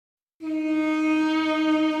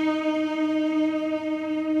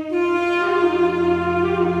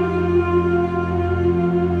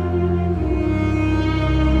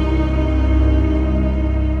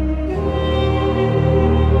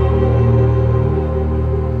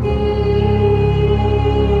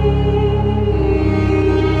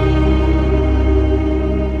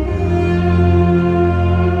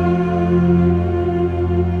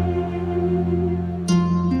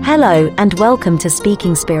Hello and welcome to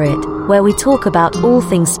Speaking Spirit, where we talk about all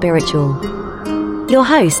things spiritual. Your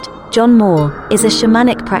host, John Moore, is a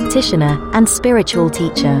shamanic practitioner and spiritual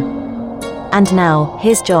teacher. And now,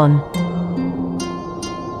 here's John.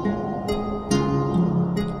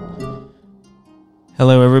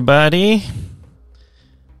 Hello, everybody.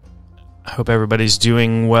 I hope everybody's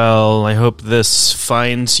doing well. I hope this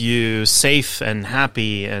finds you safe and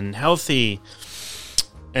happy and healthy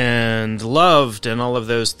and loved and all of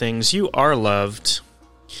those things. You are loved.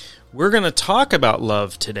 We're going to talk about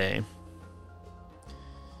love today.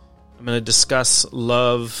 I'm going to discuss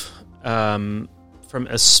love from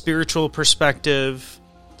a spiritual perspective,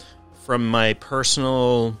 from my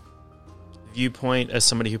personal viewpoint as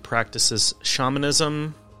somebody who practices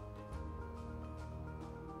shamanism.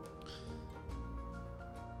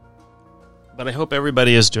 But I hope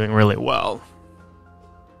everybody is doing really well,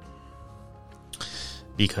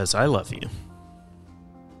 because I love you.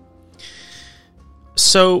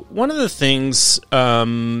 So one of the things,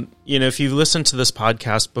 if you've listened to this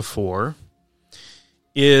podcast before,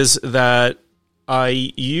 is that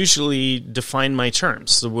I usually define my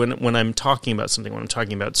terms. So when I'm talking about something, when I'm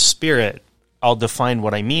talking about spirit, I'll define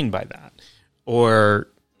what I mean by that. Or,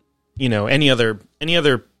 any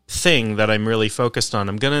other thing that I'm really focused on,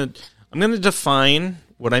 I'm gonna define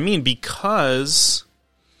what I mean, because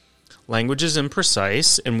language is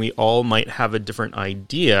imprecise, and we all might have a different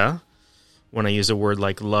idea when I use a word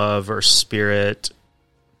like love or spirit,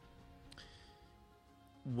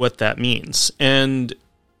 what that means. And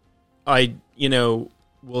I,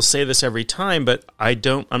 will say this every time, but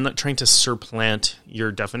I'm not trying to supplant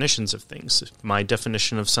your definitions of things. If my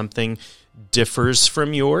definition of something differs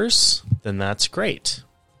from yours, then that's great.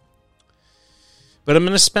 But I'm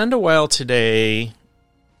going to spend a while today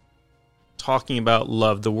talking about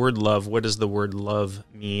love, the word love. What does the word love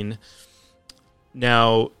mean?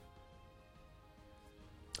 Now,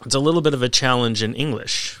 it's a little bit of a challenge in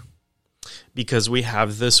English, because we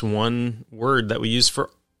have this one word that we use for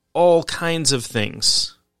all kinds of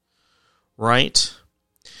things, right?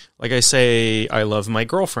 Like I say, I love my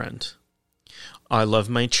girlfriend. I love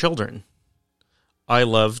my children. I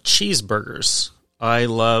love cheeseburgers. I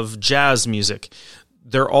love jazz music.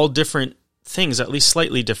 They're all different things, at least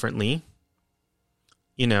slightly differently.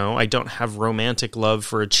 I don't have romantic love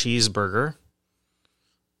for a cheeseburger.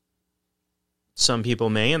 Some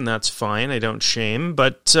people may, and that's fine. I don't shame,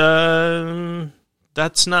 but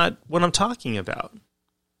that's not what I'm talking about.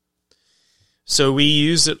 So we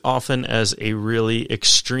use it often as a really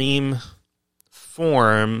extreme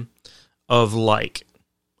form of like.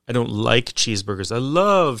 I don't like cheeseburgers. I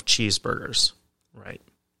love cheeseburgers, right?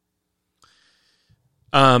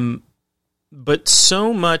 But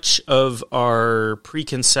so much of our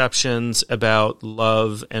preconceptions about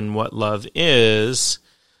love and what love is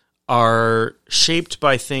are shaped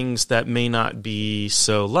by things that may not be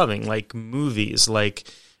so loving, like movies, like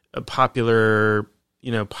a popular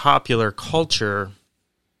culture.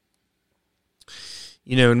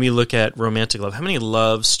 When we look at romantic love, how many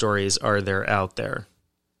love stories are there out there?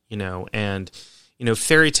 And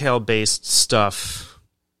fairy tale based stuff.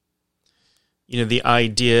 The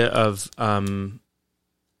idea of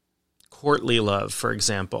courtly love, for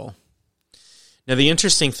example. Now, the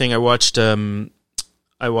interesting thing, I watched a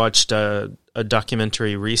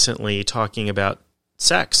documentary recently talking about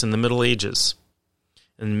sex in the Middle Ages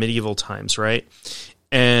and medieval times, right?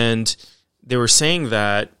 And they were saying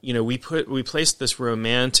that we placed this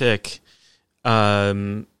romantic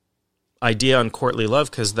idea on courtly love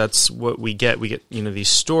because that's what we get. We get these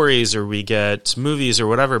stories, or we get movies or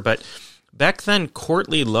whatever, but back then,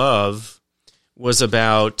 courtly love was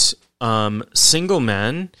about single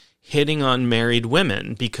men hitting on married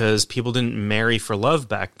women, because people didn't marry for love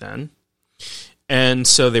back then. And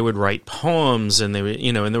so they would write poems, and they would,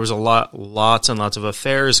 and there was lots and lots of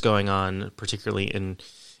affairs going on, particularly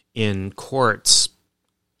in courts.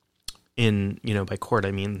 By court,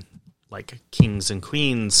 I mean like kings and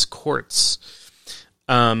queens courts.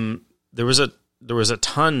 There was a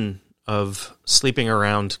ton of sleeping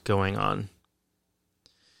around going on.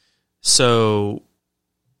 So,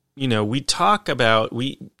 we talk about,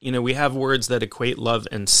 we have words that equate love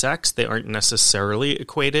and sex. They aren't necessarily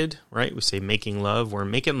equated, right? We say making love, we're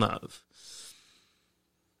making love.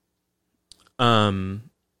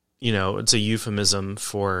 It's a euphemism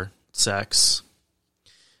for sex.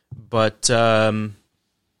 But,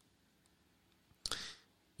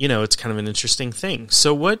 it's kind of an interesting thing.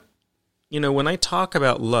 So what, when I talk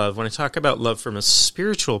about love from a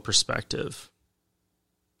spiritual perspective,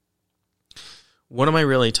 what am I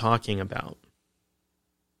really talking about?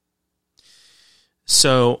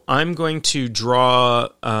 So I'm going to draw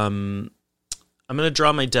my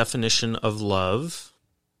definition of love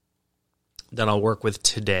that I'll work with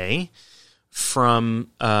today from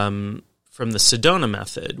the Sedona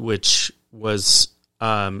method, which was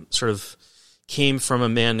came from a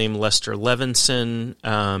man named Lester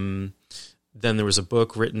Levinson. Then there was a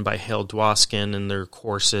book written by Hale Dwoskin and their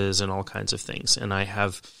courses and all kinds of things. And I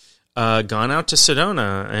have gone out to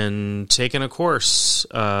Sedona and taken a course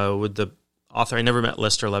with the author. I never met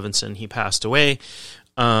Lester Levinson. He passed away,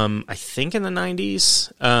 I think in the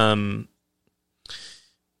 90s.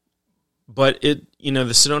 But the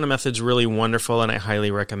Sedona method's really wonderful, and I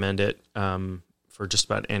highly recommend it for just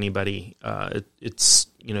about anybody. It's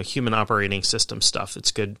human operating system stuff.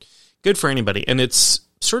 It's good for anybody, and it's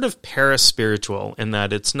sort of paraspiritual in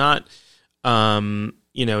that it's not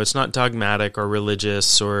it's not dogmatic or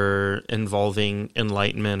religious or involving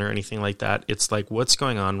enlightenment or anything like that. It's like, what's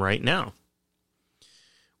going on right now?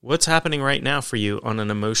 What's happening right now for you on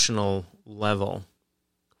an emotional level?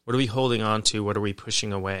 What are we holding on to? What are we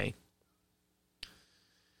pushing away?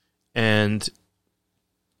 And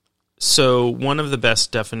so one of the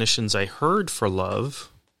best definitions I heard for love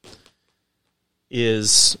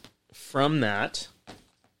is from the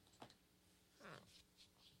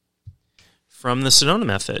Sedona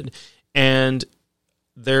method. And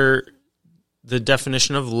the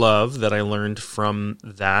definition of love that I learned from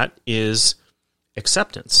that is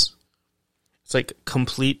acceptance. It's like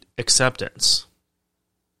complete acceptance.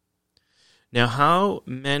 Now, how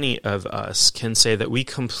many of us can say that we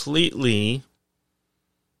completely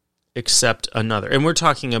accept another? And we're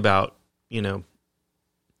talking about,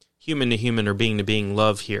 human to human or being to being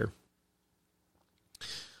love here.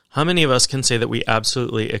 How many of us can say that we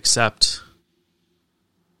absolutely accept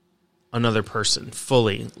another person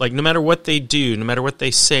fully? Like, no matter what they do, no matter what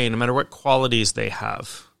they say, no matter what qualities they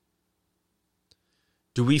have,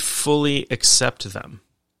 do we fully accept them?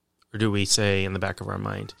 Or do we say in the back of our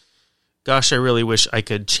mind, gosh, I really wish I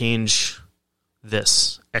could change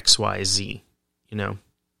this, X, Y, Z,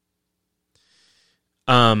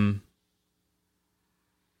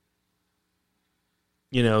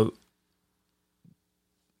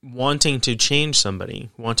 wanting to change somebody,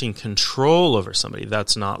 wanting control over somebody,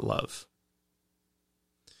 that's not love.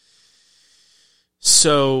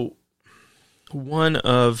 So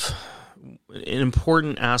an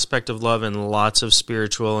important aspect of love, and lots of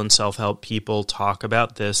spiritual and self-help people talk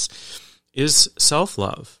about this, is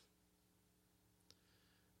self-love.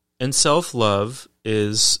 And self-love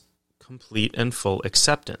is complete and full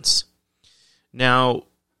acceptance. Now,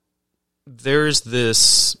 there's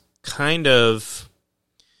this kind of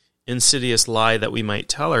insidious lie that we might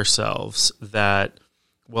tell ourselves that,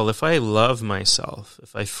 well, if I love myself,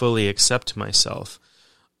 if I fully accept myself,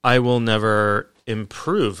 I will never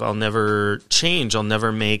improve. I'll never change. I'll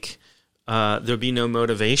never make, there'll be no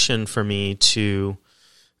motivation for me to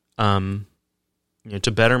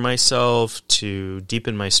better myself, to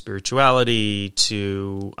deepen my spirituality,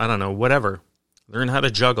 to, whatever, learn how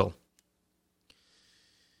to juggle.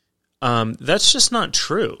 That's just not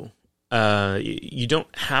true. You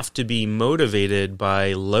don't have to be motivated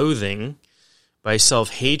by loathing, by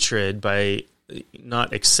self-hatred, by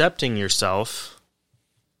not accepting yourself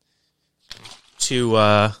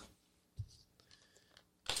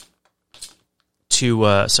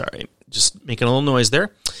sorry, just making a little noise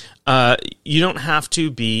there. You don't have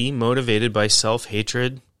to be motivated by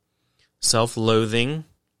self-hatred, self-loathing,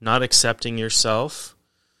 not accepting yourself,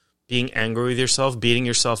 being angry with yourself, beating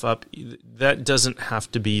yourself up. That doesn't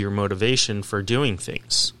have to be your motivation for doing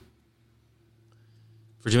things,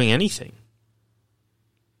 for doing anything.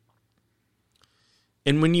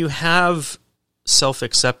 And when you have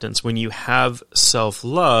self-acceptance, when you have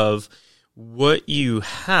self-love, what you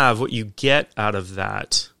get out of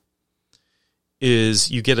that is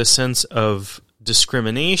you get a sense of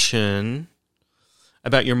discrimination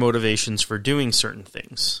about your motivations for doing certain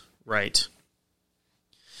things, right?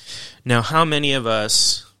 Now, how many of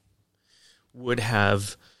us would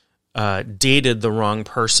have dated the wrong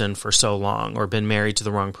person for so long, or been married to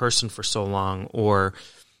the wrong person for so long, or,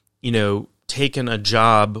 taken a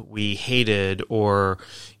job we hated, or,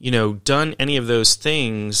 done any of those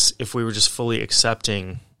things if we were just fully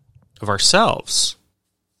accepting of ourselves?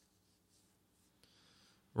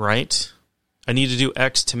 Right? I need to do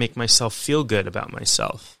X to make myself feel good about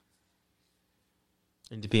myself.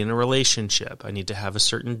 I need to be in a relationship. I need to have a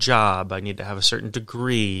certain job. I need to have a certain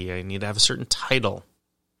degree. I need to have a certain title.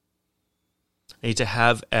 I need to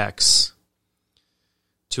have X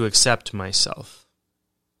to accept myself.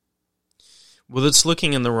 Well, that's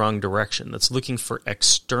looking in the wrong direction. That's looking for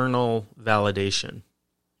external validation.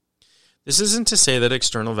 This isn't to say that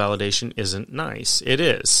external validation isn't nice. It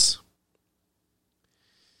is.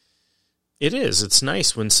 It is. It's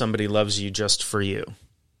nice when somebody loves you just for you.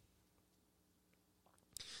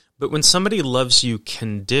 But when somebody loves you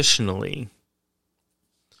conditionally,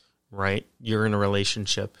 right? You're in a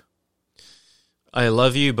relationship. I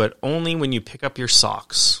love you, but only when you pick up your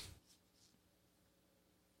socks.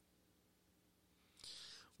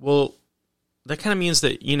 Well, that kind of means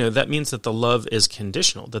that, that means that the love is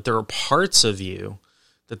conditional, that there are parts of you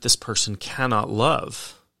that this person cannot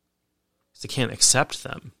love. They can't accept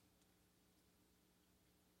them.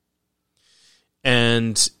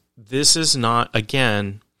 And this is not,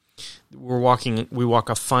 again, we walk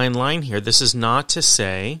a fine line here. This is not to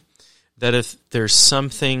say that if there's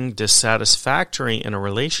something dissatisfactory in a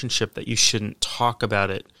relationship that you shouldn't talk about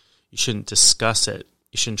it, you shouldn't discuss it,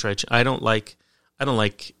 you shouldn't try to, I don't like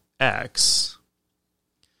X,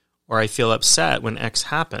 or I feel upset when X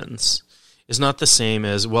happens, is not the same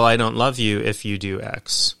as, well, I don't love you if you do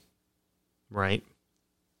X, right?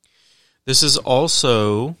 This is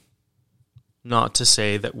also not to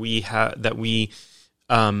say that we have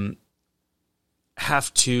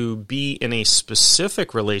to be in a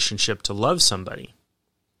specific relationship to love somebody.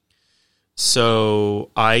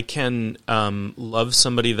 So I can love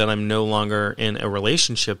somebody that I'm no longer in a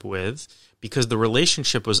relationship with because the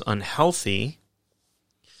relationship was unhealthy,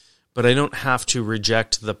 but I don't have to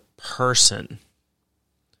reject the person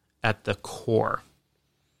at the core.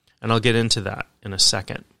 And I'll get into that in a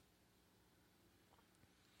second.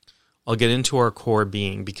 I'll get into our core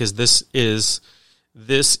being because this is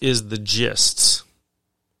the gist.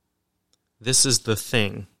 This is the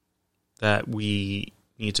thing that we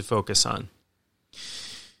need to focus on.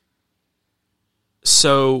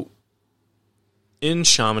 So, in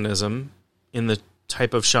shamanism, in the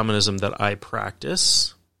type of shamanism that I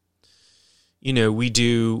practice, we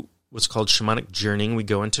do what's called shamanic journeying. We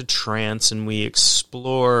go into trance and we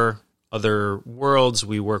explore other worlds.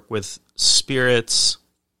 We work with spirits,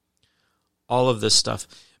 all of this stuff.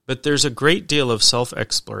 But there's a great deal of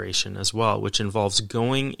self-exploration as well, which involves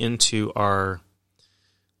going into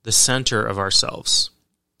the center of ourselves.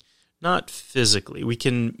 Not physically. We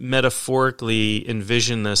can metaphorically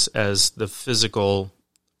envision this as the physical,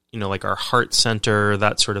 like our heart center,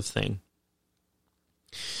 that sort of thing.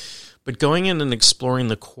 But going in and exploring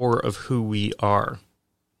the core of who we are.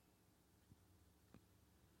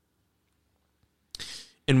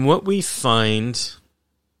 And what we find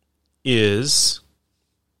is,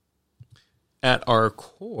 at our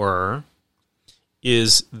core,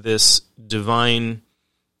 is this divine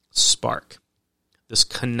spark, this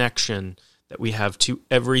connection that we have to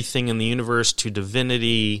everything in the universe, to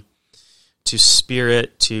divinity, to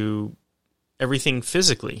spirit, to everything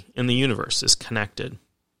physically in the universe is connected.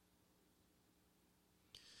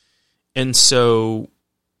 And so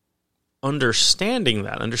understanding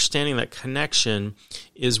that connection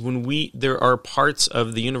is when there are parts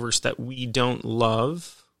of the universe that we don't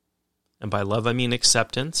love, and by love I mean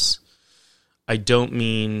acceptance. I don't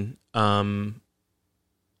mean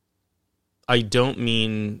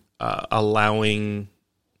allowing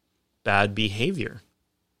bad behavior.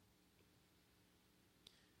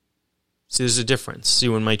 See, there's a difference. See,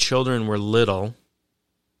 when my children were little,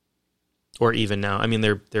 or even now, I mean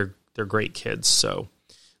they're great kids, so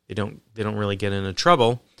they don't really get into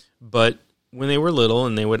trouble. But when they were little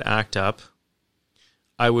and they would act up,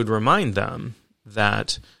 I would remind them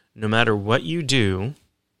that no matter what you do,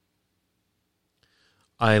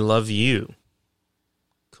 I love you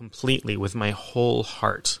completely with my whole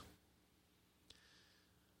heart.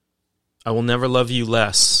 I will never love you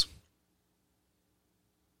less.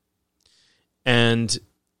 And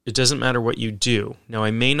it doesn't matter what you do. Now,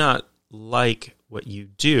 I may not like what you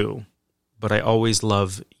do, but I always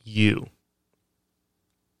love you.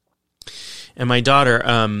 And my daughter,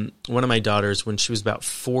 one of my daughters, when she was about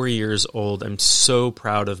 4 years old, I'm so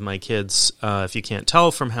proud of my kids, if you can't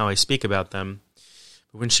tell from how I speak about them.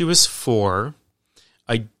 But when she was 4,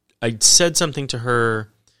 I said something to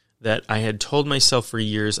her that I had told myself for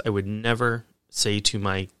years I would never say to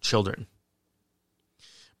my children.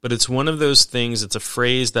 But it's one of those things, it's a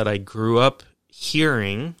phrase that I grew up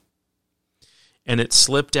hearing, and it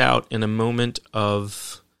slipped out in a moment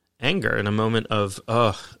of anger, in a moment of,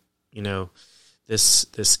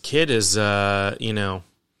 this kid is, her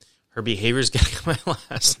behavior is getting on my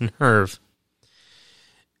last nerve.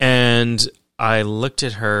 And I looked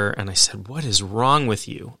at her and I said, "What is wrong with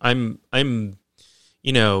you?" I'm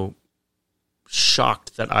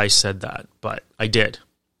shocked that I said that, but I did.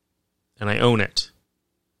 And I own it.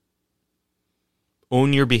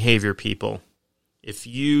 Own your behavior, people. If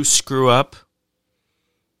you screw up,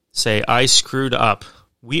 say, I screwed up.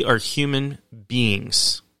 We are human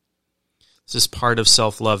beings. This is part of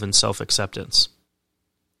self-love and self-acceptance.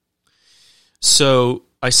 So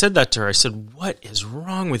I said that to her. I said, what is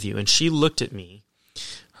wrong with you? And she looked at me.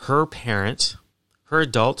 Her parent, her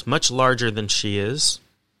adult, much larger than she is,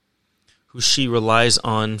 who she relies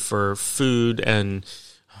on for food and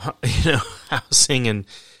housing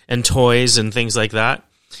and toys and things like that.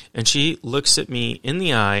 And she looks at me in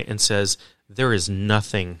the eye and says, there is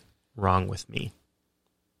nothing wrong with me.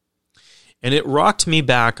 And it rocked me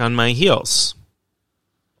back on my heels.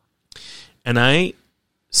 And I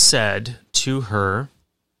said to her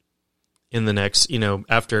in the next,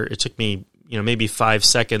 after it took me, maybe 5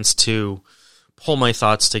 seconds to pull my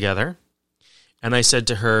thoughts together. And I said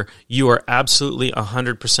to her, you are absolutely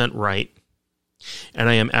 100% right. And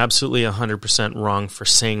I am absolutely 100% wrong for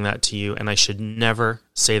saying that to you. And I should never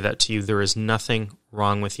say that to you. There is nothing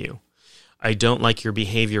wrong with you. I don't like your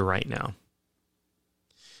behavior right now.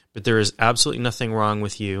 But there is absolutely nothing wrong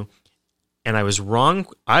with you. And I was wrong.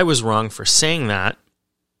 I was wrong for saying that.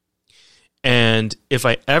 And if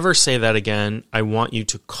I ever say that again, I want you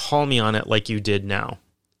to call me on it like you did now.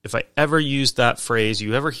 If I ever use that phrase,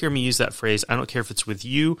 you ever hear me use that phrase, I don't care if it's with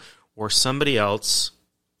you or somebody else,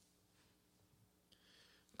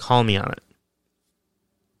 call me on it.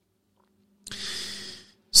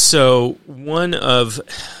 So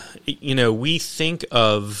we think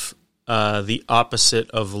of the opposite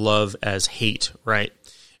of love as hate, right?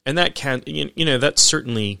 And that can, that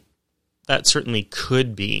certainly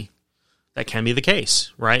could be, that can be the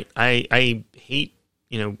case, right? I hate,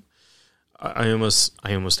 I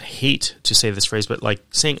almost hate to say this phrase, but like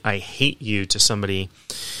saying I hate you to somebody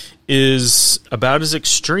is about as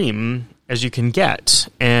extreme as you can get.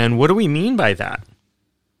 And what do we mean by that?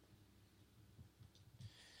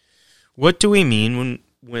 What do we mean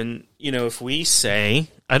when if we say,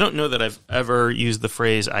 I don't know that I've ever used the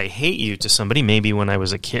phrase I hate you to somebody, maybe when I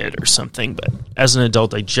was a kid or something, but as an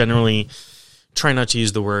adult, I generally try not to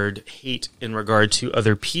use the word hate in regard to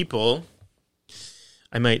other people.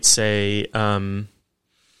 I might say, I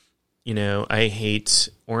hate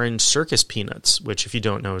orange circus peanuts, which if you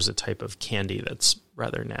don't know is a type of candy that's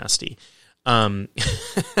rather nasty. If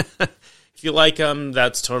you like them,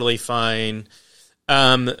 that's totally fine.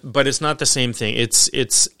 But it's not the same thing.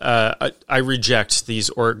 I reject these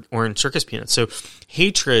orange circus peanuts. So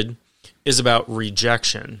hatred is about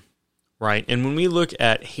rejection, right? And when we look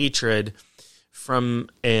at hatred from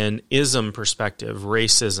an ism perspective,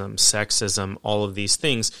 racism, sexism, all of these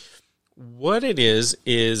things, what it is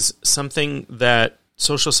something that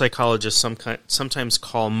social psychologists sometimes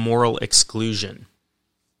call moral exclusion.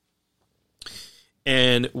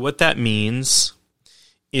 And what that means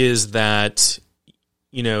is that,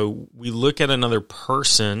 we look at another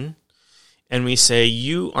person and we say,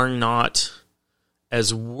 you are not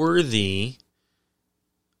as worthy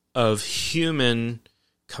of human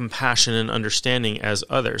compassion and understanding as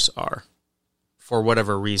others are, for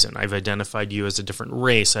whatever reason. I've identified you as a different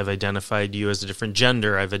race. I've identified you as a different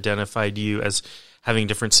gender. I've identified you as having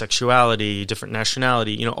different sexuality, different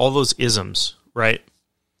nationality, all those isms, right?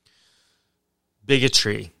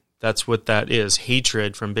 Bigotry, that's what that is.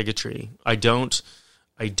 Hatred from bigotry.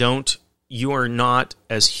 You are not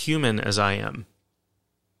as human as I am.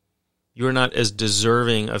 You are not as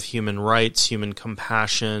deserving of human rights, human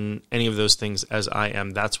compassion, any of those things as I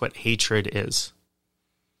am. That's what hatred is.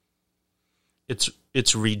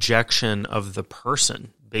 It's rejection of the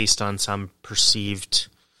person based on some perceived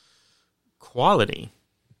quality.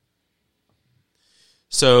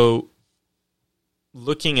 So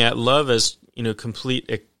looking at love as,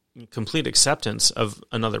 complete acceptance of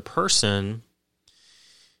another person,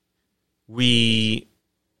 we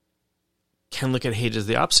can look at hate as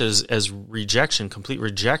the opposite, as rejection, complete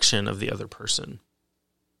rejection of the other person.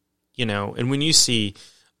 And when you see,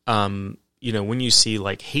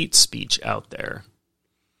 like hate speech out there,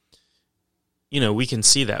 we can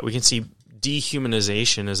see that. We can see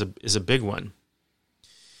dehumanization is a big one.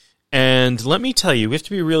 And let me tell you, we have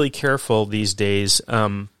to be really careful these days.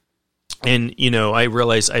 And, I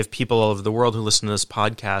realize I have people all over the world who listen to this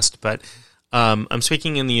podcast, but I'm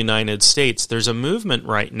speaking in the United States. There's a movement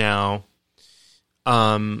right now.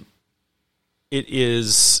 It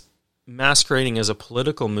is masquerading as a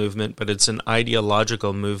political movement, but it's an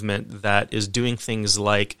ideological movement that is doing things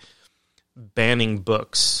like banning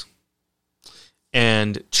books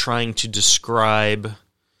and trying to describe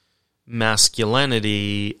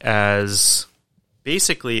masculinity as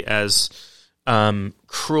basically as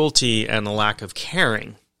cruelty and a lack of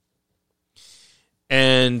caring.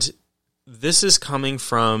 And this is coming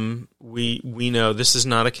from, we know this is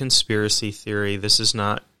not a conspiracy theory. This is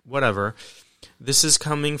not whatever. This is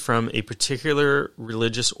coming from a particular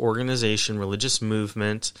religious organization, religious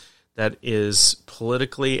movement that is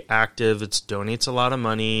politically active. It donates a lot of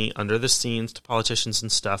money under the scenes to politicians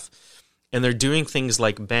and stuff. And they're doing things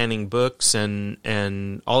like banning books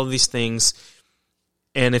and all of these things.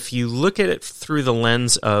 And if you look at it through the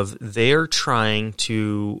lens of they're trying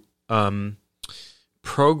to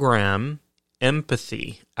program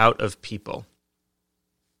empathy out of people.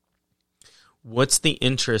 What's the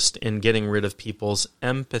interest in getting rid of people's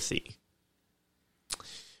empathy?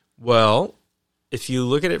 Well, if you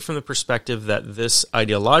look at it from the perspective that this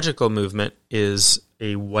ideological movement is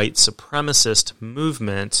a white supremacist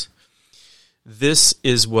movement, this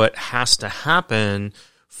is what has to happen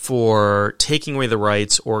for taking away the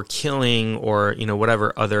rights or killing or,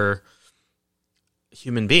 whatever other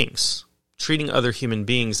human beings, treating other human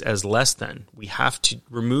beings as less than. We have to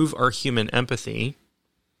remove our human empathy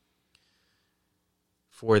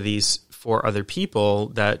for other people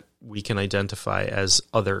that we can identify as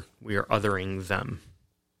other. We are othering them.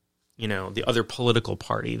 The other political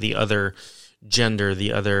party, the other gender,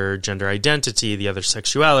 the other gender identity, the other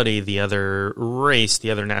sexuality, the other race,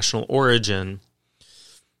 the other national origin,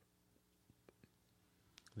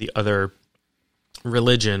 the other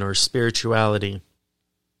religion or spirituality.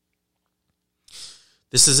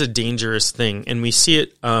 This is a dangerous thing, and we see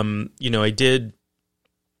it, I did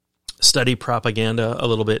study propaganda a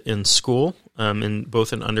little bit in school, in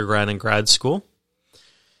both in undergrad and grad school.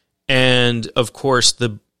 And of course,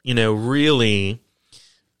 the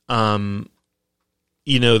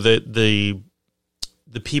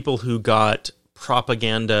people who got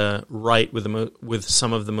propaganda right with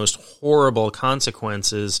some of the most horrible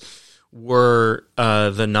consequences were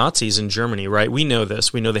the Nazis in Germany, right? We know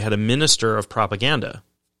this. We know they had a minister of propaganda.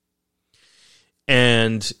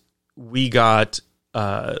 And we got,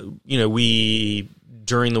 during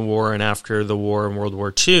the war and after the war in World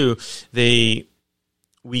War II,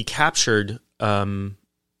 we captured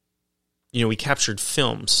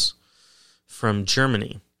films from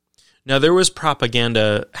Germany. Now, there was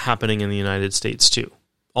propaganda happening in the United States, too.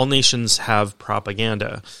 All nations have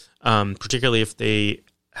propaganda, particularly if they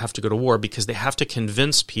have to go to war, because they have to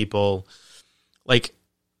convince people, like,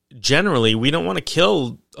 generally, we don't want to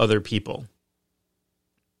kill other people.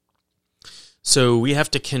 So we have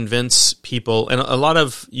to convince people, and a lot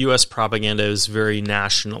of U.S. propaganda is very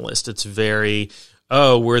nationalist. It's very,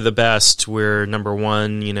 we're the best, we're number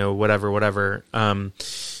one, whatever.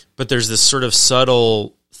 But there's this sort of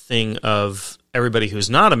subtle thing of everybody who's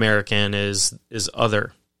not American is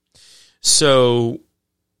other. So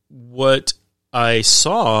what I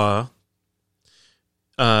saw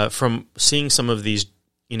from seeing some of these,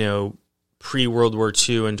 pre-World War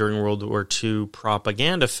II and during World War II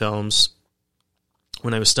propaganda films,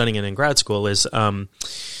 when I was studying it in grad school, is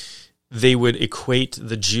they would equate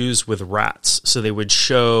the Jews with rats. So they would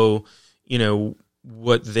show,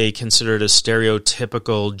 what they considered a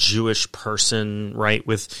stereotypical Jewish person, right,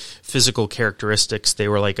 with physical characteristics. They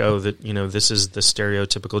were like, this is the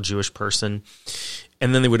stereotypical Jewish person.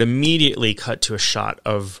 And then they would immediately cut to a shot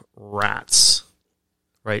of rats,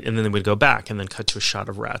 right? And then they would go back and then cut to a shot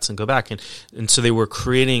of rats and go back. And so they were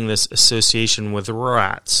creating this association with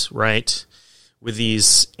rats, right, with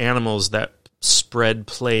these animals that spread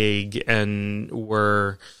plague and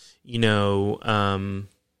were,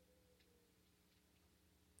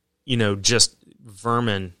 just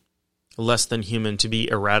vermin, less than human, to be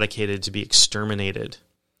eradicated, to be exterminated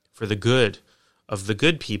for the good of the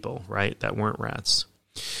good people, right, that weren't rats.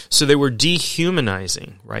 So they were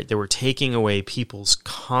dehumanizing, right? They were taking away people's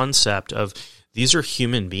concept of these are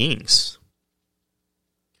human beings.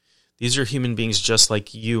 These are human beings just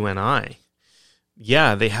like you and I.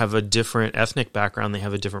 Yeah, they have a different ethnic background, they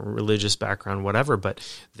have a different religious background, whatever, but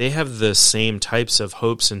they have the same types of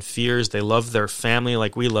hopes and fears. They love their family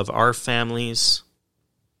like we love our families.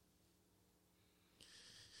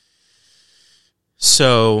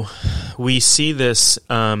 So we see this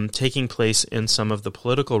taking place in some of the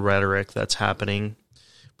political rhetoric that's happening,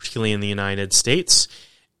 particularly in the United States.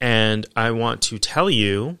 And I want to tell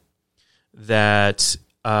you that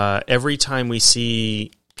every time we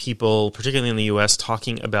see people, particularly in the U.S.,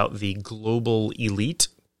 talking about the global elite.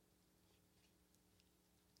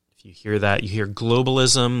 If you hear that, you hear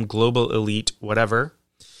globalism, global elite, whatever.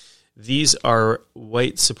 These are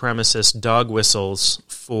white supremacist dog whistles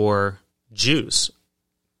for Jews,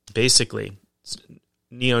 basically.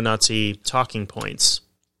 Neo-Nazi talking points.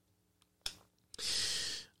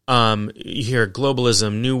 You hear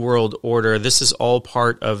globalism, New World Order. This is all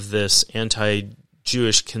part of this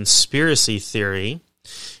anti-Jewish conspiracy theory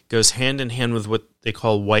goes hand in hand with what they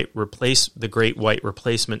call the Great White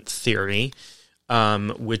Replacement theory,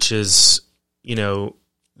 which is,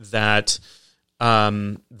 that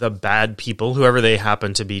the bad people, whoever they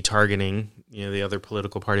happen to be targeting, the other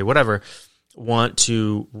political party, whatever, want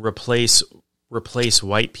to replace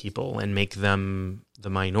white people and make them the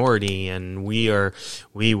minority, and we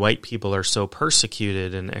white people are so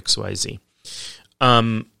persecuted and XYZ.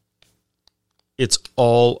 It's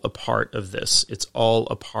all a part of this. It's all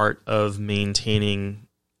a part of maintaining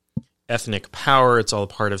ethnic power. It's all a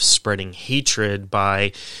part of spreading hatred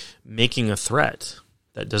by making a threat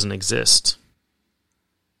that doesn't exist.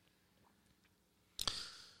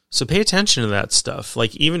 So pay attention to that stuff.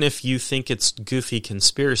 Like, even if you think it's goofy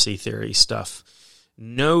conspiracy theory stuff,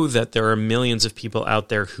 know that there are millions of people out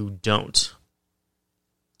there who don't.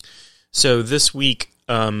 So this week,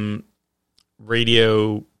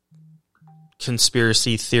 radio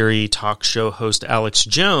conspiracy theory talk show host Alex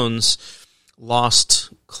Jones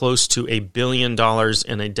lost close to $1 billion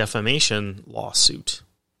in a defamation lawsuit.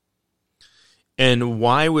 And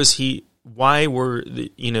he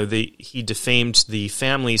defamed the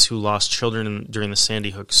families who lost children during the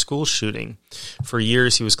Sandy Hook school shooting. For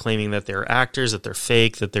years, he was claiming that they're actors, that they're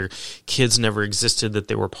fake, that their kids never existed, that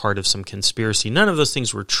they were part of some conspiracy. None of those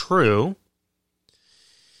things were true.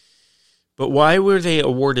 But why were they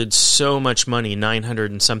awarded so much money, $900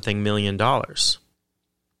 and something million?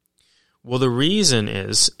 Well, the reason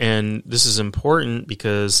is, and this is important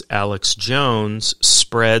because Alex Jones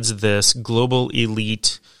spreads this global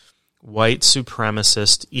elite white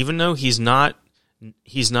supremacist, even though he's not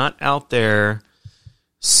out there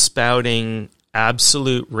spouting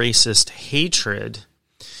absolute racist hatred,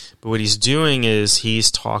 but what he's doing is he's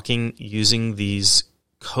talking using these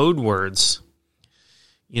code words,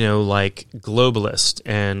 like globalist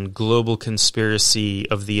and global conspiracy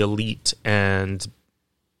of the elite and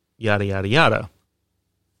yada, yada, yada.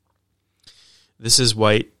 This is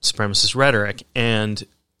white supremacist rhetoric, and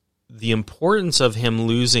the importance of him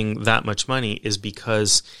losing that much money is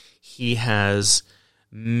because he has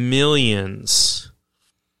millions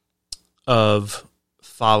of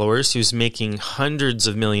followers who's making hundreds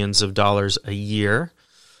of millions of dollars a year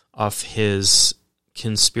off his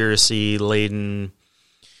conspiracy-laden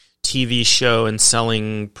TV show and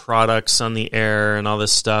selling products on the air and all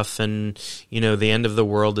this stuff. And, the end of the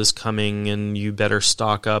world is coming and you better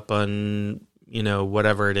stock up on,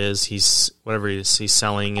 whatever it is he's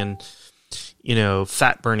selling, and,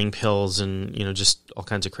 fat burning pills and, just all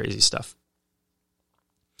kinds of crazy stuff.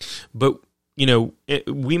 But,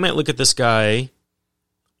 we might look at this guy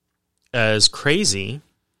as crazy,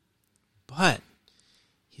 but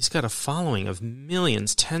he's got a following of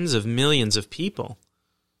millions, tens of millions of people.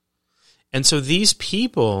 And so these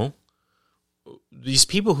people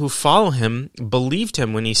who follow him believed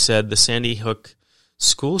him when he said the Sandy Hook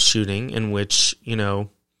school shooting, in which, I think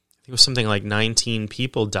it was something like 19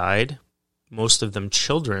 people died, most of them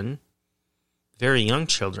children, very young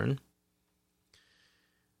children.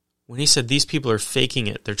 When he said these people are faking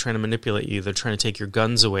it, they're trying to manipulate you, they're trying to take your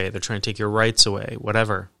guns away, they're trying to take your rights away,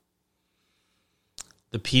 whatever.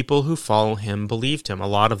 The people who follow him believed him, a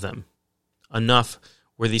lot of them, enough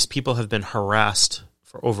where these people have been harassed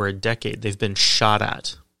for over a decade. They've been shot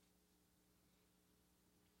at.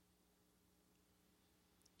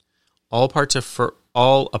 All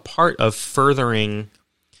a part of furthering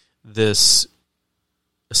this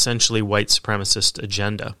essentially white supremacist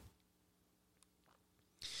agenda.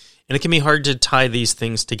 And it can be hard to tie these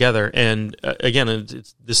things together. And again,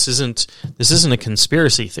 this isn't a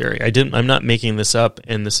conspiracy theory. I'm not making this up,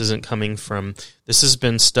 and this isn't coming from. This has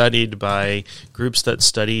been studied by groups that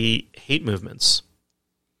study hate movements.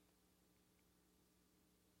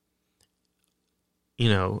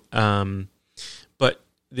 But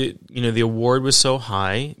the award was so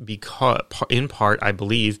high because, in part, I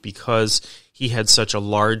believe, because he had such a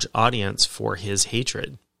large audience for his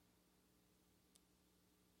hatred.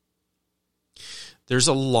 There's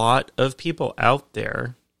a lot of people out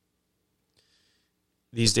there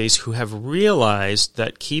these days who have realized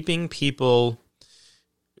that keeping people,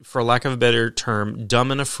 for lack of a better term, dumb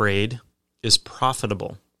and afraid is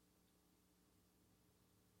profitable.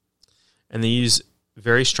 And they use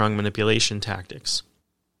very strong manipulation tactics.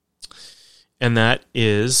 And that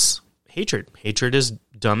is hatred. Hatred is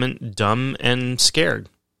dumb and scared,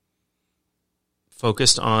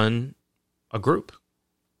 focused on a group.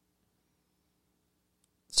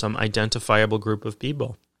 Some identifiable group of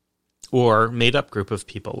people, or made-up group of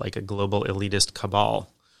people, like a global elitist cabal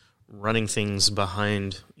running things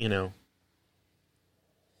behind the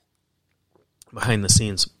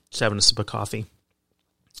scenes, just having a sip of coffee.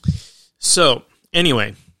 So,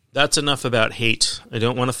 Anyway, that's enough about hate. I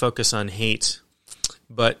don't want to focus on hate,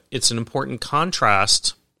 but it's an important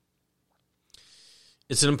contrast.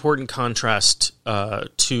 It's an important contrast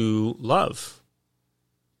to love.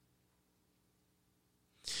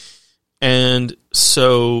 And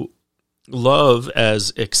so love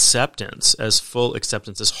as acceptance, as full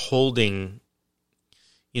acceptance, as holding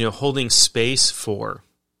space for,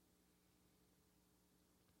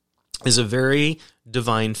 is a very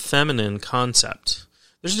divine feminine concept.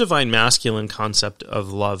 There's a divine masculine concept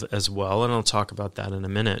of love as well, and I'll talk about that in a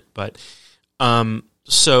minute. But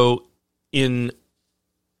so in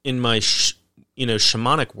my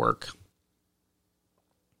shamanic work,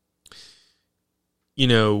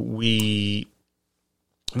 we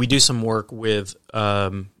do some work with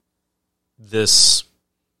this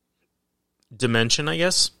dimension, I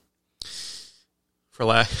guess, for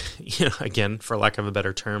lack of a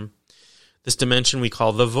better term. This dimension we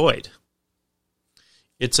call the void.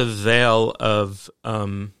 It's a veil of,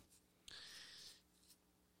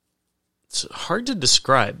 it's hard to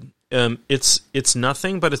describe. It's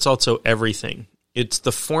nothing, but it's also everything. It's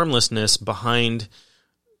the formlessness behind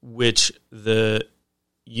which the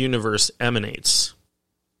universe emanates.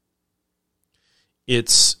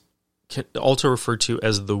 It's also referred to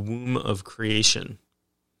as the womb of creation.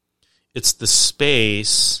 It's the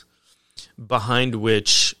space behind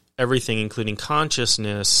which everything, including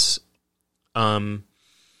consciousness,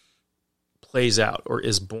 plays out or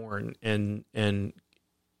is born, and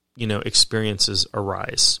experiences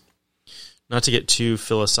arise. Not to get too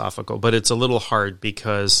philosophical, but it's a little hard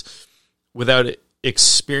because without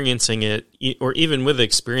experiencing it, or even with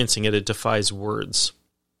experiencing it, it defies words.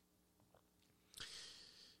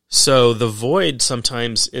 So the void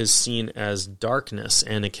sometimes is seen as darkness,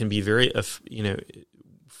 and it can be very,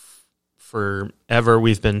 forever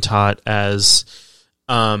we've been taught that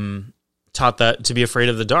to be afraid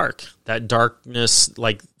of the dark, that darkness,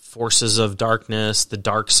 like forces of darkness, the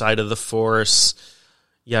dark side of the force,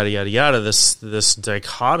 yada, yada, yada, this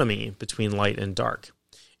dichotomy between light and dark.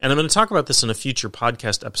 And I'm going to talk about this in a future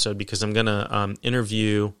podcast episode because I'm going to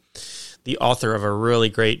interview the author of a really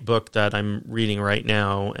great book that I'm reading right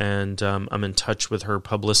now, and I'm in touch with her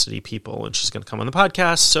publicity people, and she's going to come on the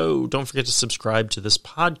podcast, so don't forget to subscribe to this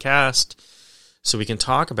podcast so we can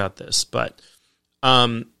talk about this. But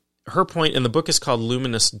her point in the book is called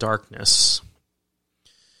Luminous Darkness,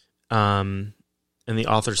 and the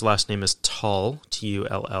author's last name is Tull,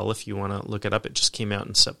 Tull, if you want to look it up. It just came out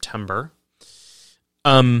in September.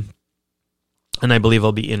 And I believe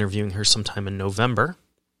I'll be interviewing her sometime in November,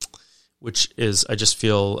 which is, I just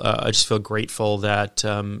feel grateful that,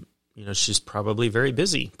 she's probably very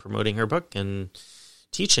busy promoting her book and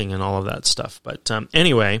teaching and all of that stuff. But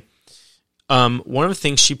anyway, one of the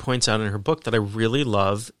things she points out in her book that I really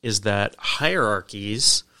love is that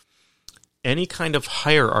hierarchies, any kind of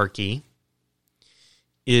hierarchy,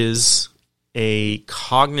 is a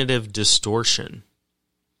cognitive distortion.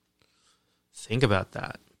 Think about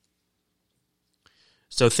that.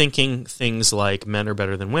 So thinking things like men are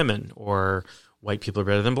better than women, or white people are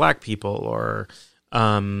better than black people, or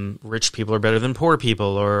rich people are better than poor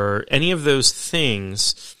people, or any of those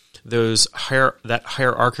things, that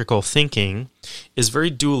hierarchical thinking is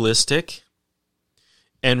very dualistic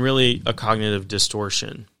and really a cognitive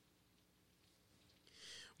distortion.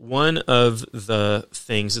 One of the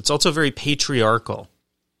things, it's also very patriarchal.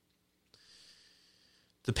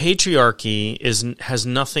 The patriarchy has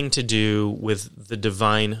nothing to do with the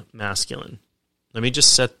divine masculine. Let me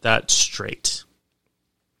just set that straight.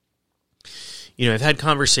 I've had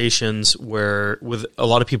conversations with a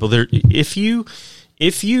lot of people there. If you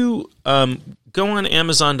go on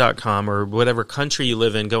Amazon.com or whatever country you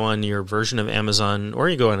live in, go on your version of Amazon, or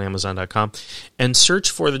you go on Amazon.com and search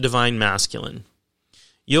for the divine masculine,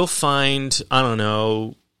 you'll find,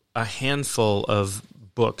 a handful of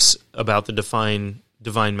books about the divine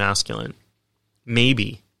masculine.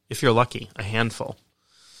 Maybe, if you're lucky, a handful.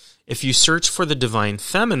 If you search for the divine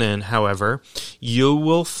feminine, however, you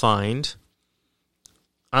will find,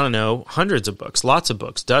 hundreds of books, lots of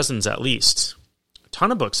books, dozens at least. A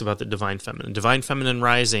ton of books about the divine feminine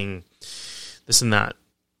rising, this and that.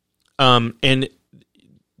 And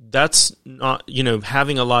that's not,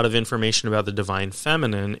 having a lot of information about the divine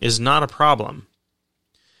feminine is not a problem.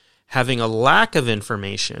 Having a lack of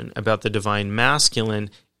information about the divine masculine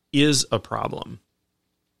is a problem.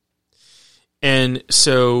 And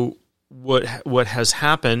so what has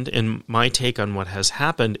happened, and my take on what has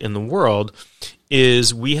happened in the world,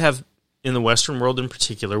 is we have, in the Western world in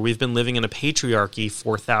particular, we've been living in a patriarchy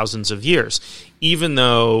for thousands of years. Even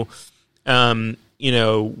though,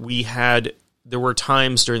 we had were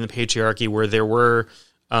times during the patriarchy where there were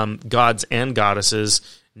gods and goddesses.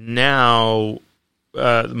 Now,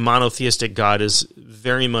 monotheistic God is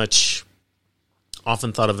very much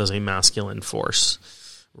often thought of as a masculine force,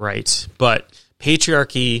 right? But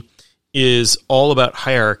patriarchy is all about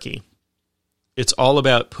hierarchy. It's all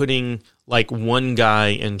about putting like one guy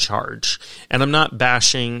in charge. And I'm not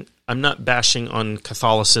bashing on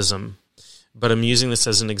Catholicism, but I'm using this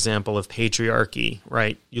as an example of patriarchy,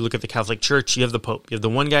 right? You look at the Catholic Church, you have the Pope, you have the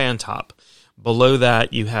one guy on top. Below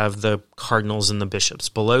that, you have the cardinals and the bishops.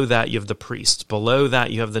 Below that, you have the priests. Below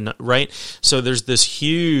that, you have the, right? So there's this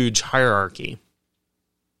huge hierarchy.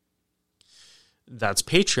 That's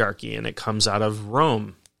patriarchy, and it comes out of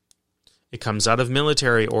Rome. It comes out of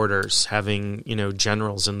military orders, having,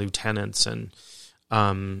 generals and lieutenants and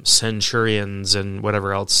centurions and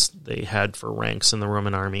whatever else they had for ranks in the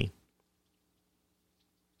Roman army.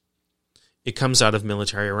 It comes out of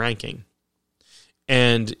military ranking.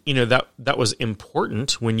 And, that was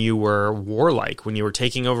important when you were warlike, when you were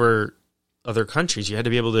taking over other countries. You had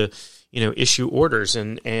to be able to, issue orders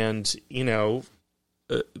and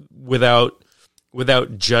without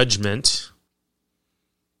judgment.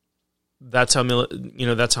 That's how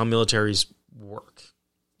militaries work,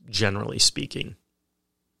 generally speaking.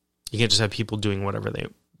 You can't just have people doing whatever they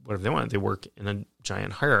want. They work in a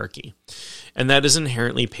giant hierarchy. And that is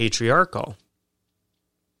inherently patriarchal.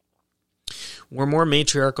 Where more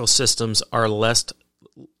matriarchal systems are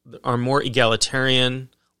more egalitarian,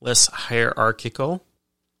 less hierarchical.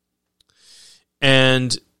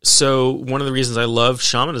 And so one of the reasons I love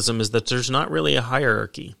shamanism is that there's not really a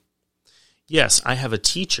hierarchy. Yes, I have a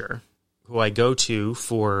teacher who I go to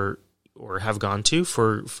or have gone to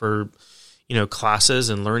for classes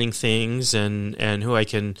and learning things, and who I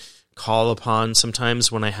can call upon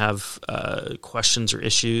sometimes when I have questions or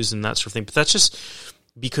issues and that sort of thing. But that's just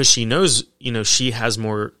because she knows, she has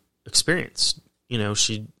more experience.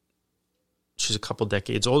 She's a couple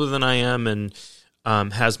decades older than I am, and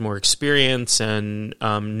has more experience and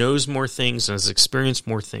knows more things and has experienced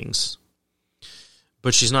more things.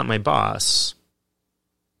 But she's not my boss.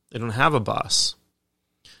 I don't have a boss.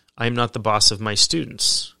 I'm not the boss of my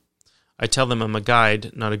students. I tell them I'm a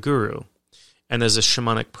guide, not a guru. And as a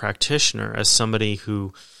shamanic practitioner, as somebody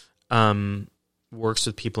who works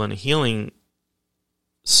with people in a healing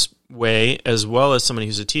way, as well as somebody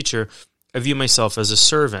who's a teacher, I view myself as a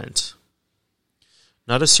servant.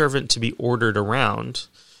 Not a servant to be ordered around,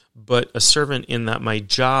 but a servant in that my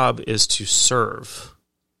job is to serve.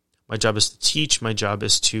 My job is to teach. My job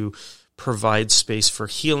is to provide space for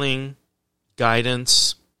healing,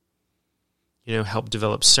 guidance, help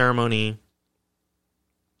develop ceremony,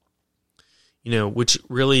 which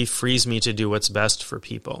really frees me to do what's best for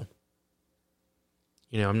people.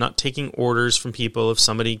 I'm not taking orders from people. If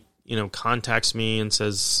somebody, contacts me and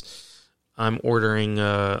says, I'm ordering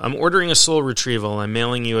a soul retrieval, I'm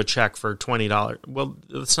mailing you a check for $20. Well,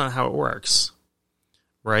 that's not how it works,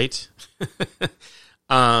 right?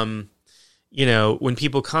 When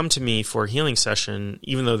people come to me for a healing session,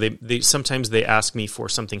 even though they sometimes they ask me for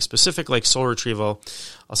something specific like soul retrieval,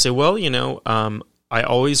 I'll say, well, I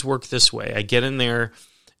always work this way. I get in there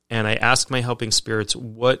and I ask my helping spirits,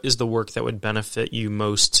 what is the work that would benefit you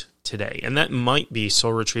most today? And that might be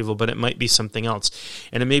soul retrieval, but it might be something else.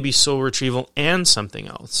 And it may be soul retrieval and something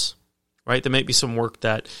else, right? There might be some work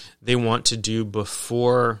that they want to do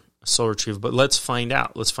before soul retrieval, but let's find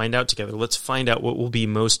out. Let's find out together. Let's find out what will be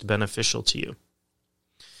most beneficial to you.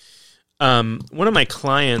 One of my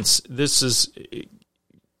clients, this is,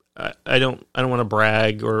 I don't want to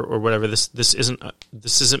brag or whatever. This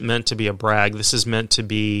isn't meant to be a brag. This is meant to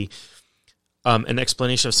be an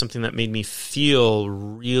explanation of something that made me feel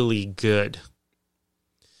really good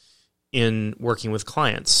in working with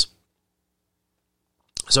clients.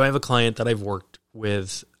 So I have a client that I've worked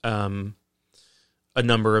with a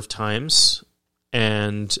number of times,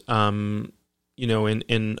 and in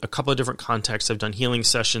a couple of different contexts. I've done healing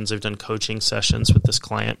sessions, I've done coaching sessions with this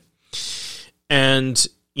client, and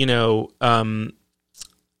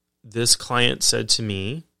this client said to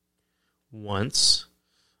me once,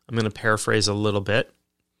 I'm going to paraphrase a little bit,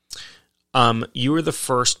 you are the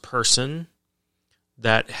first person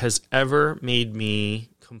that has ever made me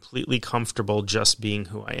completely comfortable just being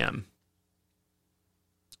who I am,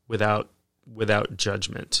 without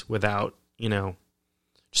judgment, without,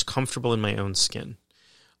 just comfortable in my own skin.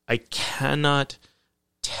 I cannot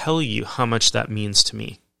tell you how much that means to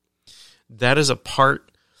me. That is a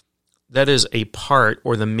part,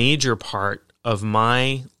 or the major part of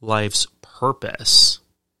my life's purpose,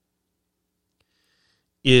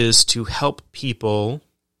 is to help people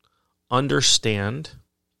understand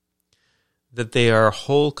that they are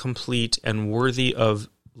whole, complete, and worthy of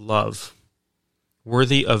love,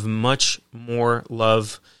 worthy of much more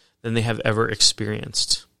love than they have ever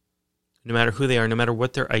experienced, no matter who they are, no matter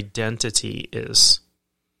what their identity is,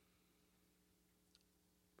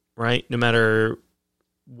 right? No matter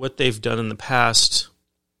what they've done in the past,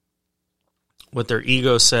 what their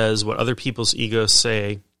ego says, what other people's egos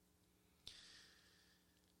say.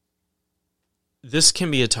 This can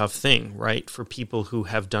be a tough thing, right, for people who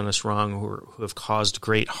have done us wrong, who have caused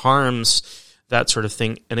great harms, that sort of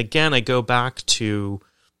thing. And again, I go back to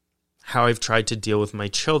how I've tried to deal with my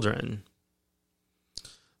children,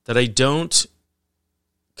 that I don't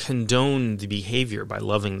condone the behavior by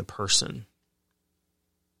loving the person,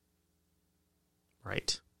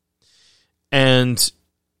 right? And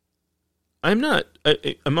I'm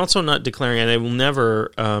also not declaring, and I will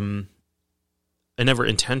never, I never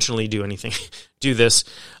intentionally do this.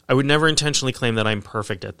 I would never intentionally claim that I'm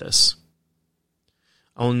perfect at this.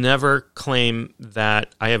 I'll never claim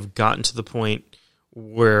that I have gotten to the point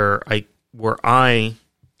where I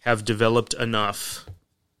have developed enough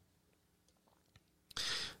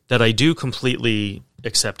that I do completely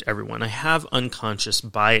accept everyone. I have unconscious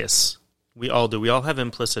bias. We all do. We all have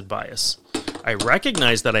implicit bias. I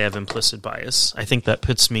recognize that I have implicit bias. I think that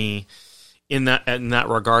puts me in that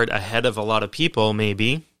regard ahead of a lot of people,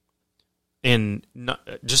 maybe, and not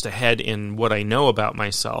just ahead in what I know about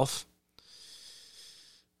myself.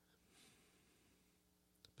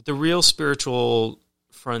 But the real spiritual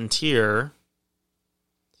frontier,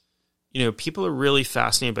 people are really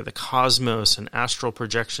fascinated by the cosmos and astral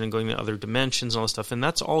projection and going to other dimensions and all this stuff, and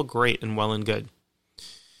that's all great and well and good.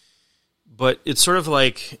 But it's sort of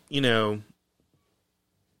like,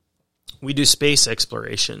 we do space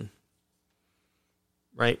exploration,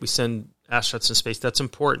 right? We send astronauts in space. That's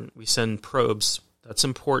important. We send probes. That's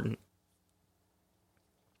important.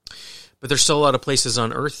 But there's still a lot of places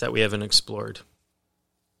on Earth that we haven't explored.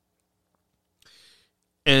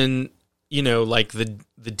 And, like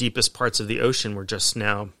the deepest parts of the ocean, we're just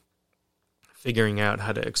now figuring out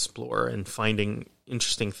how to explore and finding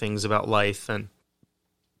interesting things about life and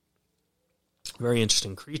very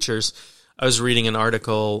interesting creatures. I was reading an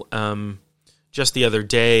article just the other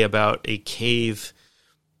day about a cave.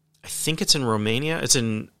 I think it's in Romania. It's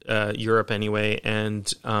in Europe anyway. And,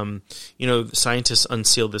 scientists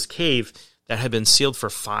unsealed this cave that had been sealed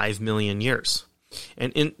for 5 million years.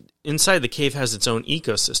 And inside the cave has its own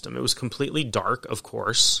ecosystem. It was completely dark, of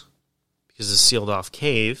course, because it's a sealed off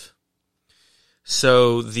cave.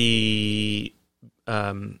 So the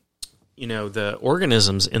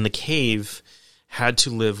organisms in the cave had to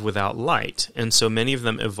live without light. And so many of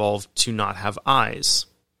them evolved to not have eyes,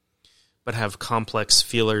 but have complex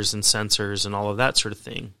feelers and sensors and all of that sort of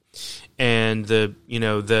thing. And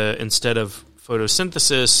instead of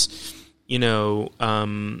photosynthesis,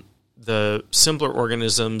 the simpler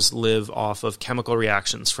organisms live off of chemical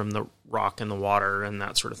reactions from the rock and the water and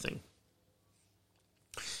that sort of thing.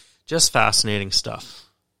 Just fascinating stuff.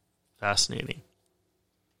 Fascinating.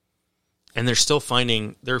 And they're still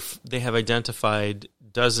finding, they have identified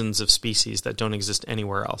dozens of species that don't exist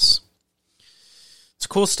anywhere else. It's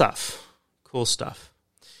cool stuff. Cool stuff.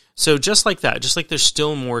 So just like that, just like there's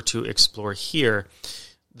still more to explore here,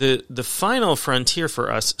 the final frontier for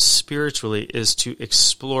us spiritually is to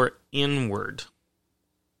explore inward.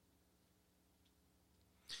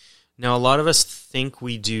 Now, a lot of us think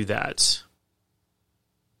we do that.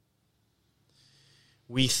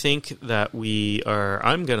 We think that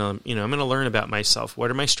I'm going to learn about myself. What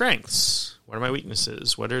are my strengths? What are my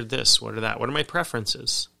weaknesses? What are this? What are that? What are my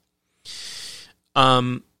preferences?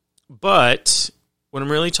 But what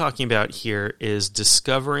I'm really talking about here is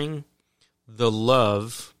discovering the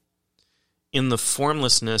love in the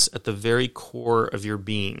formlessness at the very core of your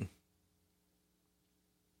being.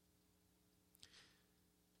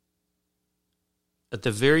 At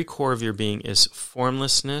the very core of your being is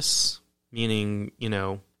formlessness, meaning,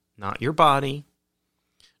 not your body,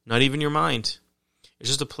 not even your mind. It's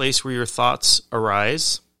just a place where your thoughts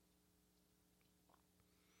arise.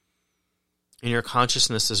 And your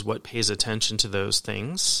consciousness is what pays attention to those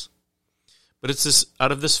things. But it's this,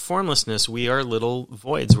 out of this formlessness, we are little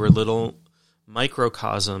voids. We're little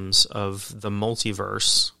microcosms of the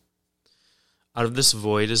multiverse. Out of this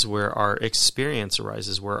void is where our experience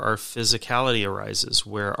arises, where our physicality arises,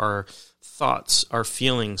 where our thoughts, our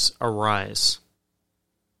feelings arise.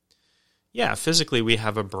 Yeah, physically we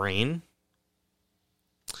have a brain.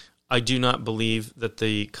 I do not believe that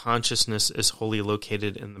the consciousness is wholly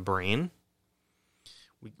located in the brain.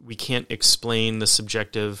 We can't explain the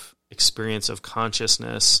subjective experience of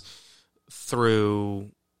consciousness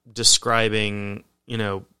through describing,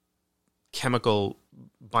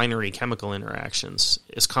 binary chemical interactions,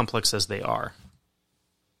 as complex as they are.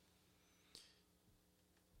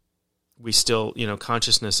 We still,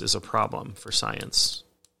 consciousness is a problem for science.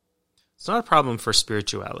 It's not a problem for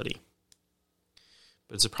spirituality,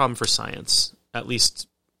 but it's a problem for science. At least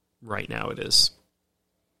right now it is.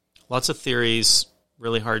 Lots of theories,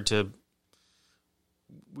 really hard to...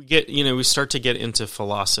 We start to get into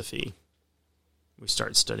philosophy. We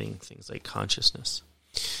start studying things like consciousness.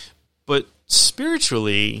 But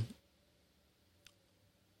spiritually,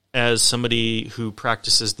 as somebody who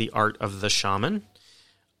practices the art of the shaman,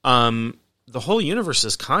 the whole universe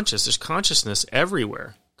is conscious. There's consciousness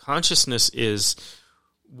everywhere. Consciousness is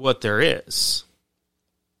what there is.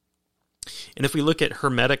 And if we look at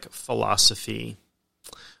Hermetic philosophy,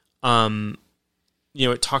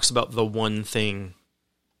 it talks about the one thing,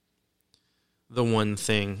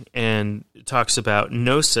 and it talks about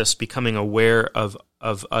gnosis, becoming aware of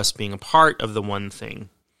us being a part of the one thing,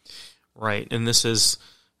 right? And this is,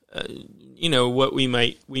 what we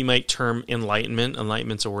might term enlightenment.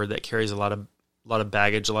 Enlightenment's a word that carries a lot of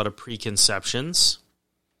baggage, a lot of preconceptions.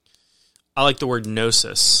 I like the word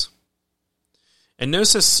gnosis. And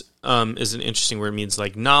gnosis is an interesting word. It means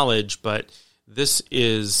like knowledge, but this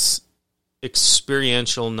is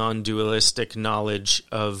experiential, non-dualistic knowledge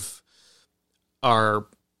of our,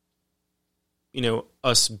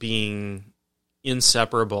 us being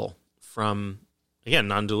inseparable from, again,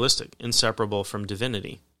 non-dualistic, inseparable from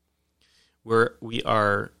divinity, where we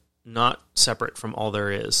are not separate from all there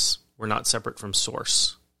is. We're not separate from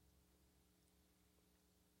source.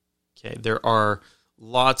 Okay, there are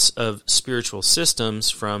lots of spiritual systems,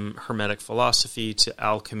 from Hermetic philosophy to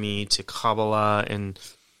alchemy to Kabbalah and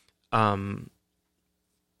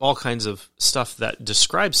all kinds of stuff that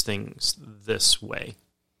describes things this way.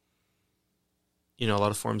 A lot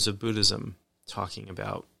of forms of Buddhism talking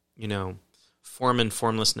about, form and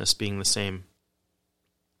formlessness being the same.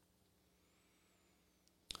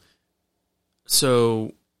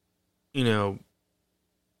 So, the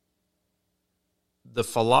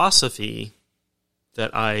philosophy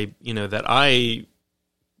that I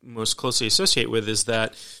most closely associate with is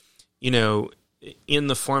that, in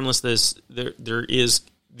the formlessness, there is,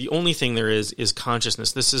 the only thing there is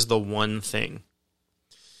consciousness. This is the one thing.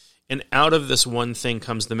 And out of this one thing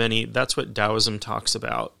comes the many. That's what Taoism talks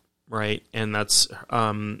about, right? And that's,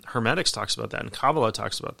 Hermetics talks about that, and Kabbalah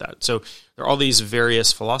talks about that. So there are all these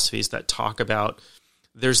various philosophies that talk about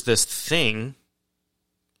there's this thing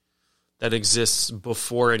that exists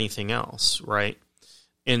before anything else, right?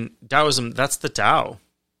 In Taoism, that's the Tao.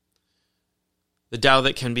 The Tao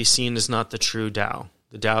that can be seen is not the true Tao.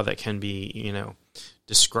 The Tao that can be,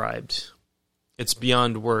 described. It's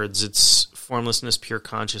beyond words. It's formlessness, pure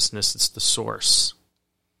consciousness. It's the source.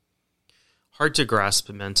 Hard to grasp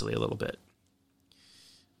mentally a little bit.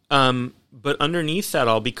 But underneath that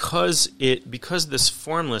all, because this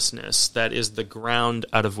formlessness that is the ground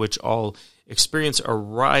out of which all experience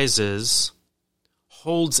arises,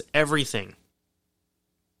 holds everything.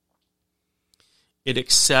 It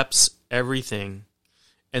accepts everything.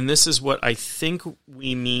 And this is what I think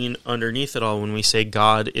we mean underneath it all when we say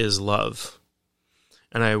God is love.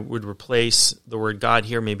 And I would replace the word God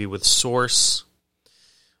here maybe with source,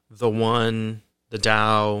 the one, the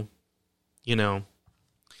Tao,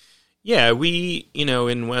 Yeah, we,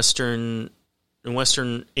 in Western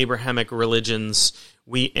Abrahamic religions,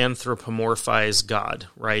 we anthropomorphize God,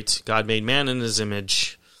 right? God made man in his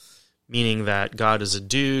image, meaning that God is a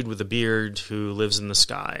dude with a beard who lives in the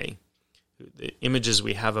sky. The images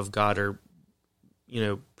we have of God are,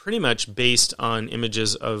 pretty much based on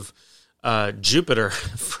images of Jupiter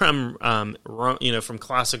from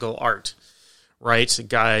classical art, right? A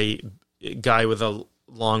guy with a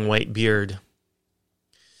long white beard.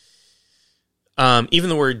 Even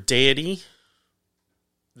the word deity,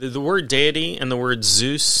 the word deity and the word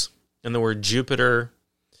Zeus and the word Jupiter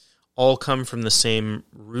all come from the same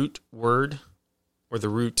root word, or the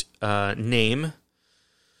root name,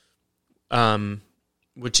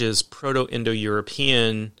 which is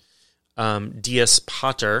Proto-Indo-European Dies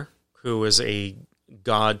Pater, who was a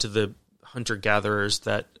god to the hunter-gatherers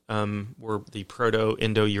that were the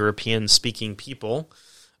Proto-Indo-European speaking people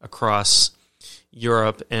across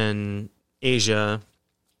Europe and Asia.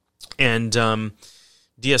 And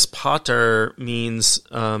Dies Pater means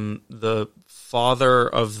the father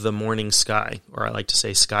of the morning sky, or I like to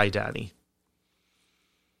say sky daddy.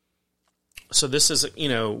 So this is,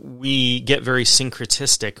 we get very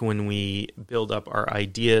syncretistic when we build up our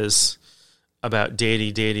ideas about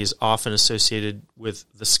deity. Deity is often associated with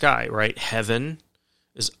the sky, right? Heaven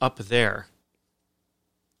is up there.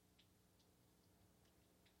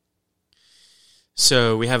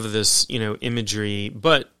 So we have this, imagery,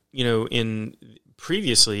 but, in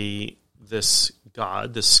previously this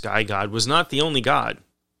God, this sky God, was not the only God.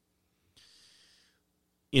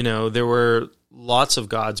 There were lots of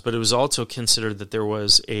gods, but it was also considered that there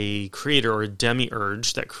was a creator or a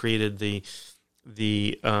demiurge that created the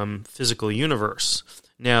physical universe.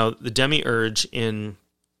 Now, the demiurge in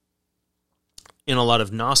a lot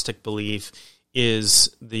of Gnostic belief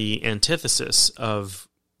is the antithesis of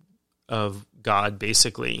God,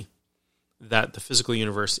 basically, that the physical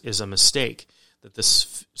universe is a mistake, that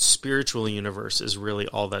this spiritual universe is really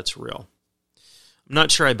all that's real. I'm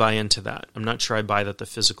not sure I buy into that. I'm not sure I buy that the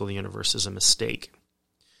physical universe is a mistake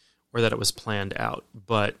or that it was planned out.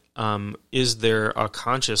 But is there a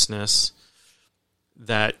consciousness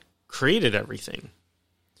that created everything?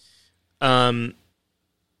 Instead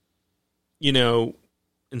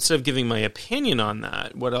of giving my opinion on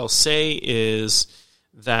that, what I'll say is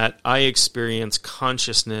that I experience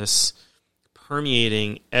consciousness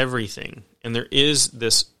permeating everything. And there is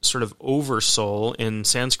this sort of oversoul in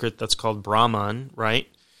Sanskrit that's called Brahman, right?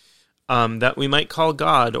 That we might call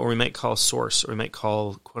God, or we might call source, or we might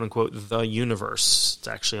call, quote unquote, the universe. It's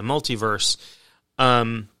actually a multiverse.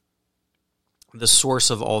 The source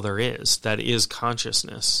of all there is. That is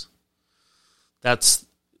consciousness. That's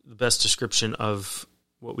the best description of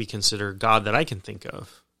what we consider God that I can think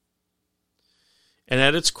of. And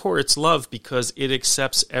at its core, it's love, because it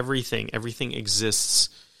accepts everything. Everything exists.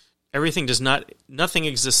 Nothing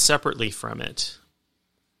exists separately from it.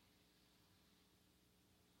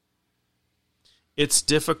 It's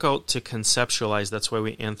difficult to conceptualize. That's why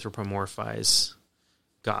we anthropomorphize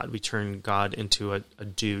God. We turn God into a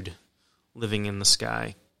dude living in the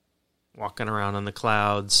sky, walking around on the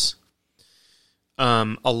clouds.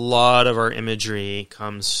 A lot of our imagery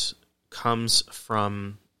comes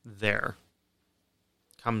from there.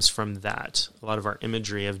 Comes from that. A lot of our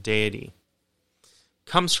imagery of deity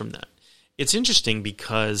comes from that. It's interesting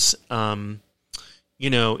because, in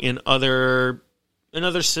other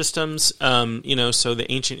systems, so the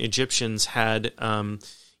ancient Egyptians had,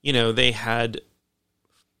 they had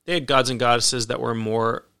gods and goddesses that were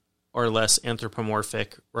more or less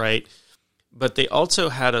anthropomorphic, right? But they also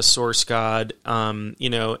had a source god, and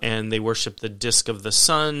they worshiped the disk of the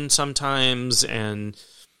sun sometimes, and,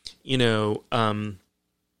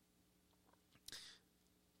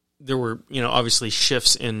 there were, obviously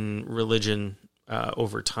shifts in religion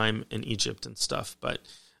over time in Egypt and stuff, but,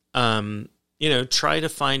 try to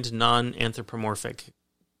find non-anthropomorphic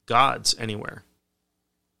gods anywhere.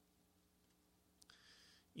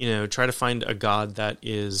 Try to find a god that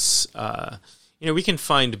is, we can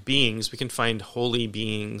find beings, we can find holy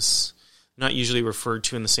beings, not usually referred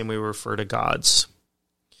to in the same way we refer to gods.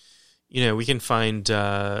 We can find,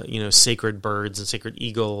 sacred birds and sacred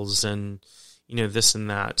eagles and, this and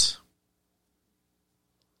that.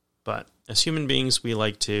 But as human beings, we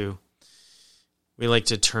like to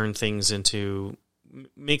turn things into,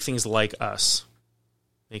 make things like us,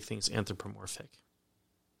 make things anthropomorphic.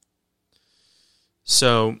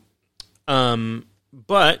 So,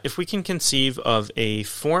 but if we can conceive of a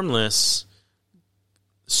formless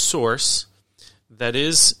source that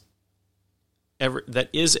is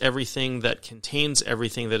everything, that contains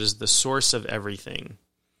everything, that is the source of everything,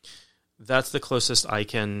 that's the closest I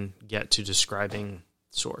can get to describing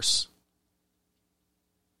source.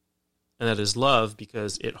 And that is love,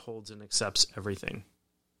 because it holds and accepts everything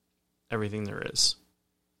there is.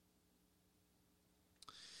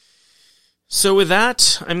 So with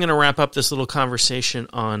that, I'm going to wrap up this little conversation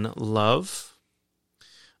on love.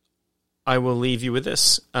 I will leave you with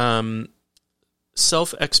this.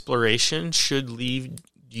 Self-exploration should lead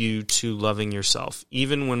you to loving yourself,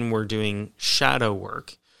 even when we're doing shadow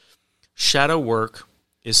work. Shadow work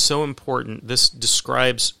is so important. This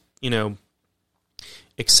describes,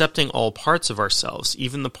 accepting all parts of ourselves,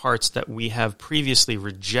 even the parts that we have previously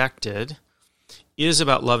rejected, is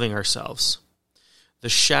about loving ourselves. The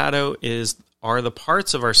shadow are the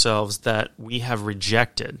parts of ourselves that we have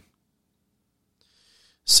rejected.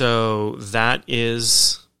 So that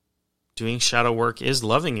is, doing shadow work is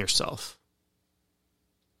loving yourself.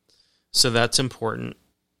 So that's important.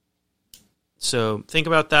 So think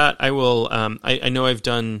about that. I will. I know I've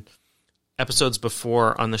done episodes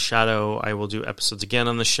before on the shadow. I will do episodes again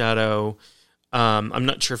on the shadow. I'm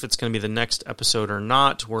not sure if it's going to be the next episode or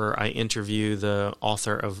not, where I interview the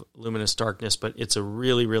author of Luminous Darkness, but it's a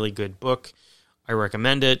really, really good book. I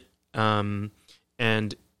recommend it. And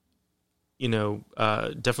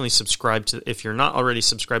definitely subscribe to. If you're not already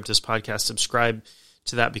subscribed to this podcast, subscribe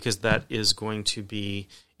to that, because that is going to be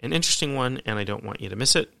an interesting one, and I don't want you to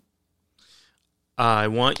miss it. I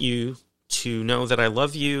want you to know that I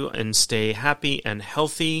love you and stay happy and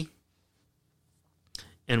healthy.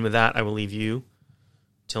 And with that, I will leave you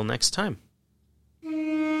till next time.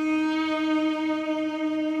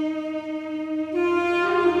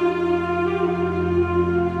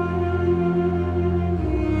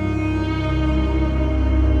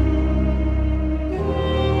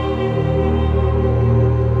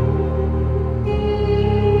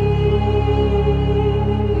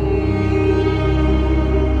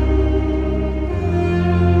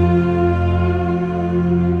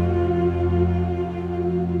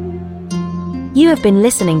 You have been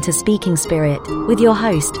listening to Speaking Spirit with your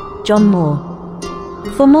host, John Moore.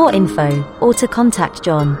 For more info or to contact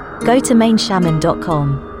John, go to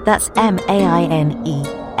mainshaman.com. That's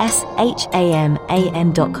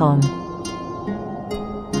maineshaman.com.